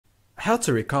How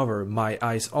to recover my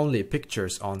eyes only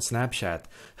pictures on Snapchat.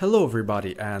 Hello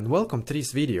everybody and welcome to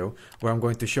this video where I'm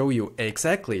going to show you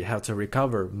exactly how to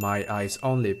recover my eyes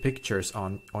only pictures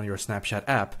on your Snapchat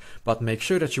app, but make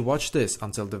sure that you watch this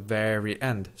until the very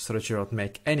end so that you don't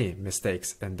make any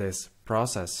mistakes in this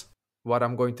process. What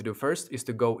I'm going to do first is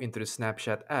to go into the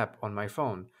Snapchat app on my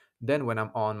phone. Then when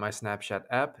I'm on my Snapchat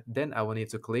app, then I will need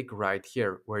to click right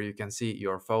here where you can see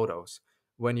your photos.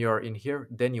 When you're in here,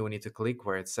 then you will need to click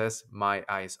where it says My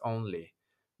Eyes Only.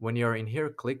 When you're in here,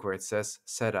 click where it says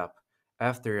Setup.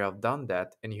 After you have done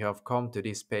that and you have come to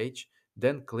this page,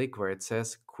 then click where it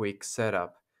says Quick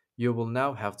Setup. You will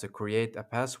now have to create a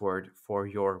password for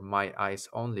your My Eyes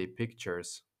Only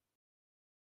pictures.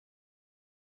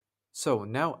 So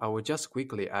now I will just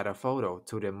quickly add a photo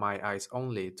to the My Eyes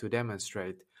Only to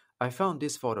demonstrate. I found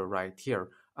this photo right here.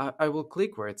 I will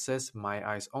click where it says My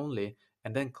Eyes Only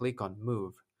and then click on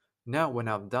Move. Now when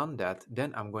I've done that,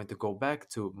 then I'm going to go back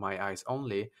to My Eyes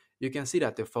Only. You can see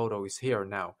that the photo is here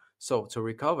now. So to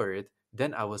recover it,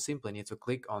 then I will simply need to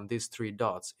click on these three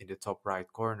dots in the top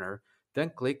right corner,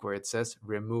 then click where it says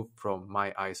Remove from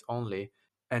My Eyes Only.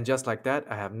 And just like that,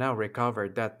 I have now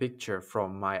recovered that picture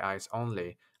from My Eyes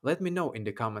Only. Let me know in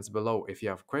the comments below if you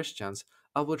have questions.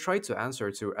 I will try to answer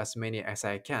to as many as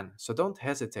I can, so don't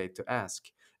hesitate to ask.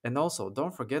 And also,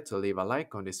 don't forget to leave a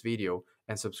like on this video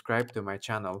and subscribe to my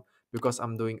channel because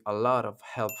I'm doing a lot of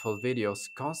helpful videos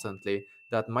constantly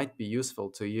that might be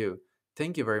useful to you.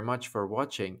 Thank you very much for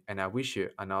watching and I wish you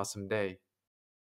an awesome day.